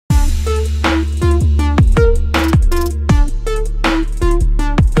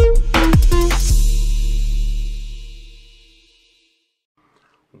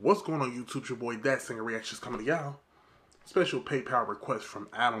going on YouTube? It's your boy ThatSingerReactions coming to y'all. Special PayPal request from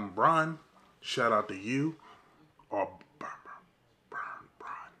Adam Braun. Shout out to you. Or Braun.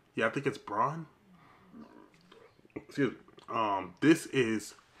 Yeah, I think it's Braun. Excuse me. This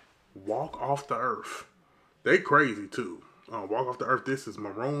is Walk Off the Earth. They crazy too. Walk Off the Earth. This is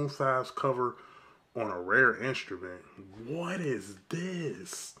Maroon 5's cover on a rare instrument. What is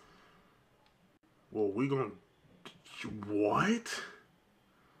this? Well, we gonna... What?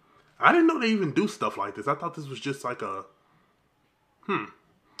 I didn't know they even do stuff like this. I thought this was just like a...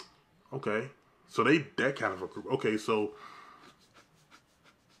 Okay. So they that kind of a group. Okay, so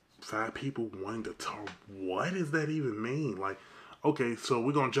 5 people, 1 guitar. What does that even mean? Like, okay, so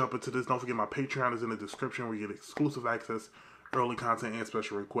we're going to jump into this. Don't forget my Patreon is in the description where you get exclusive access, early content, and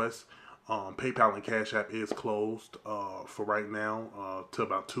special requests. PayPal and CashApp is closed for right now to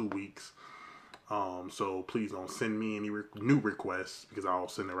about 2 weeks. So please don't send me any new requests because I'll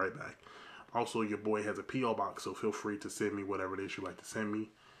send it right back. Also, your boy has a P.O Box, so feel free to send me whatever it is you'd like to send me.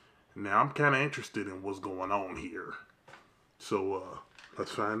 Now, I'm kind of interested in what's going on here. So,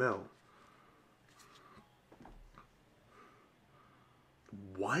 let's find out.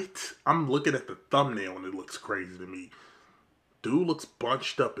 What? I'm looking at the thumbnail and it looks crazy to me. Dude looks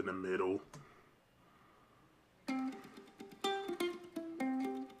bunched up in the middle.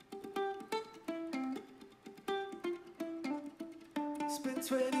 Spent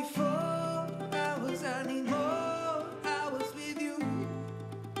 24 hours, I need more hours with you.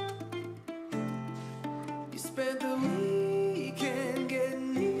 You spent the weekend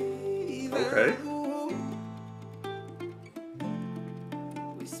getting me. Okay.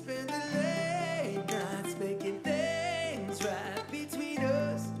 We spent the late nights making things right between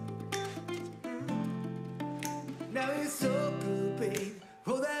us. Now it's so good, babe.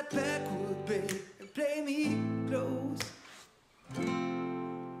 Roll that backward, babe, and play me close.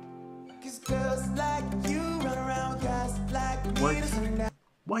 Girls like you run around with guys like me.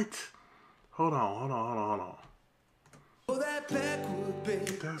 What? Hold on.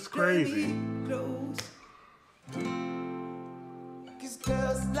 That's crazy. Cause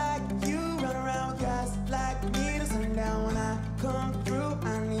girls like you run around with guys like me to sundown. When I come through,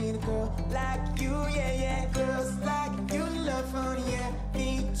 I need a girl like you, yeah. Girls like you love fun, yeah.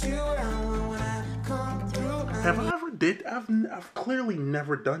 Need you around when I come through. Have I ever did? I've clearly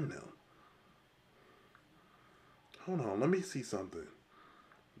never done them. Hold on, let me see something.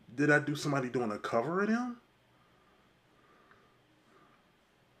 Did I do somebody doing a cover of them?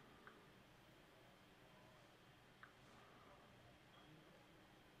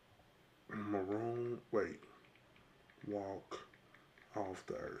 Maroon, wait. Walk Off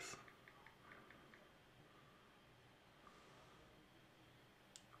the Earth.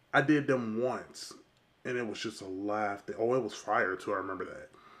 I did them once, and it was just a live thing. Oh, it was fire too, I remember that.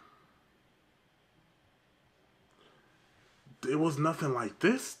 It was nothing like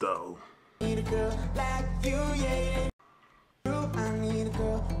this, though. Need a girl like you, yeah. I need a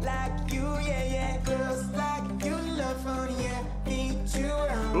girl like you, yeah. Girls like you love fun, yeah. Need you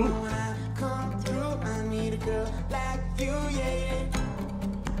around when I come through. I need a girl like you, yeah.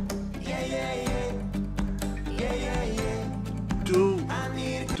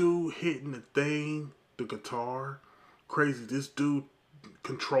 Dude hitting the thing, the guitar. Crazy. This dude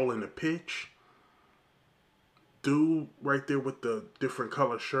controlling the pitch. Dude right there with the different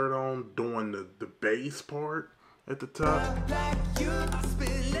color shirt on doing the bass part at the top.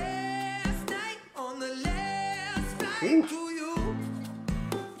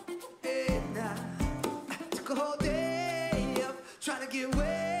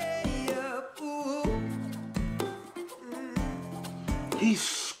 He's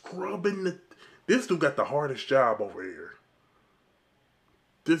scrubbing the... This dude got the hardest job over here.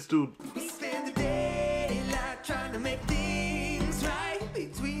 This dude... Trying to make things right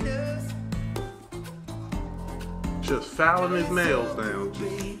between us. Just filing his nails down.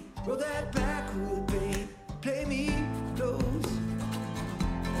 Roll that backward, babe. Play me close.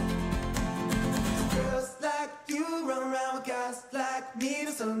 Girls like you run around with guys like me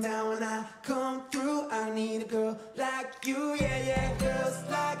to sundown. When I come through, I need a girl like you, yeah. Girls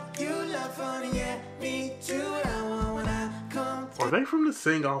like you love fun, yeah. Me too. I want when I come through. Are they from the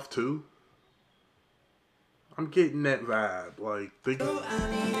Sing Off too? I'm getting that vibe, like they... I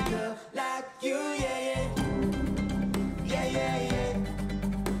need a girl like you, yeah.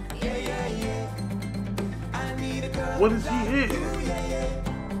 I need a girl. What is he hitting?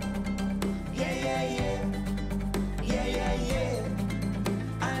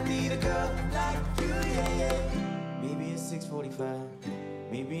 I need a girl like you, yeah. Maybe it's 6:45.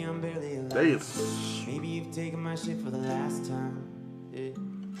 Maybe I'm barely alive. They is... Maybe you've taken my shit for the last time. Yeah.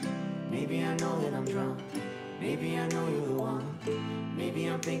 Maybe I know that I'm drunk. Maybe I know you're the one. Maybe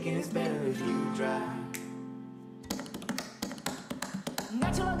I'm thinking it's better if you drive.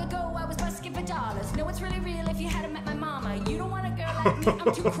 Not too long ago, I was busking for dollars. No, it's really real if you hadn't met my mama. You don't want a girl like me,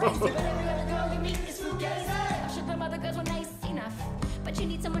 I'm too crazy. But every other girl you meet is fugazi. I'm sure them other girls were nice enough, but you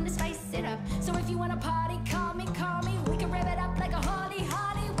need someone to spice it up. So if you want a party, call me. We can rev it up like a Harley.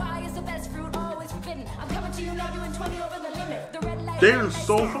 Why is the best fruit always forbidden? I'm coming to you now, doing 20 over the limit. The red light. They're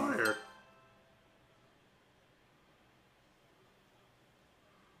so fire.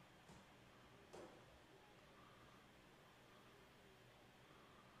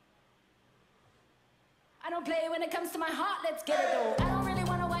 I don't play when it comes to my heart, let's get it though. I don't really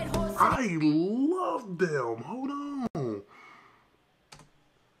want a white horse. I love them. Hold on.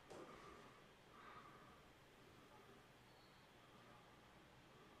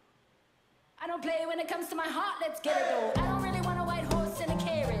 I don't play when it comes to my heart, let's get it though. I don't really want a white horse in a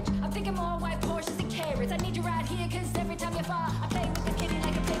carriage. I'm thinking more white Porsches and carrots. I need you right here, cause every time you fall, I play with the kitty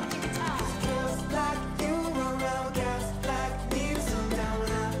like I play with your guitar. Girls like you run around, guys like me to sundown.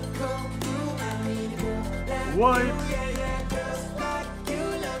 When I come through, I need a girl like What? you, yeah. Girls like you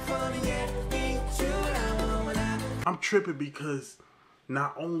love fun, yeah. Me too, I when I I'm tripping because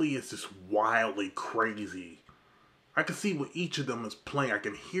not only is this wildly crazy, I can see what each of them is playing. I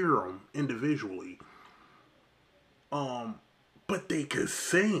can hear them individually. But they can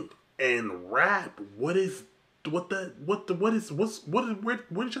sing and rap. Where did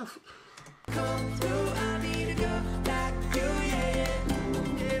y'all? come through, I need a girl like you, yeah.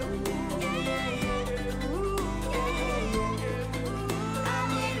 I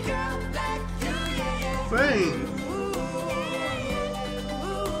need a girl like you, yeah. Sing.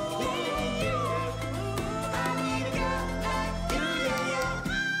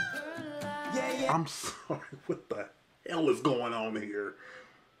 I'm sorry, what the hell is going on here?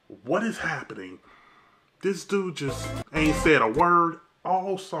 What is happening? This dude just ain't said a word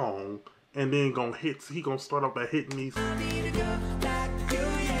all song and then he gonna start off by hitting these.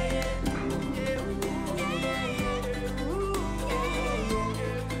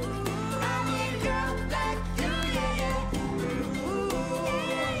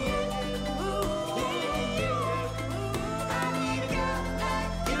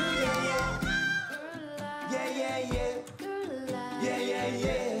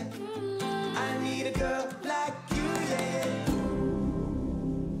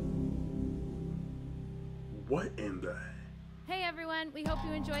 What in the? Hey everyone, we hope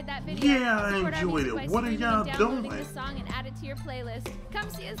you enjoyed that video. Yeah, I Support our enjoyed music it. by What are streaming y'all and downloading doing? the song and add it to your playlist. Come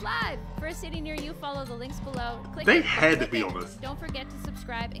see us live. For a city near you, follow the links below. Click They it, had to click be it. on this. Don't forget to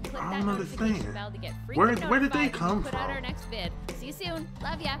subscribe and click I that don't notification understand. bell to get Where freaking did they notified come when we put out from? our next vid. See you soon.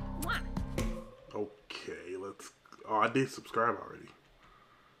 Love ya. Mwah. Okay, let's. Oh, I did subscribe already.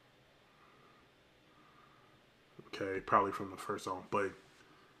 Okay, probably from the first song, but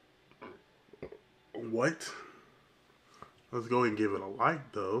what? Let's go ahead and give it a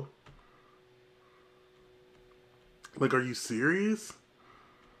like, though. Like, are you serious?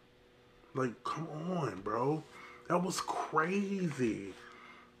 Like, come on, bro. That was crazy.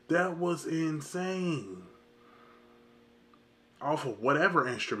 That was insane. Off of whatever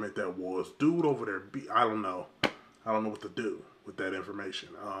instrument that was. Dude over there, I don't know. I don't know what to do with that information.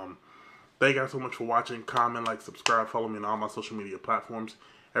 Thank you guys so much for watching. Comment, like, subscribe, follow me on all my social media platforms.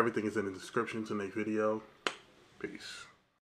 Everything is in the description to the video. Peace.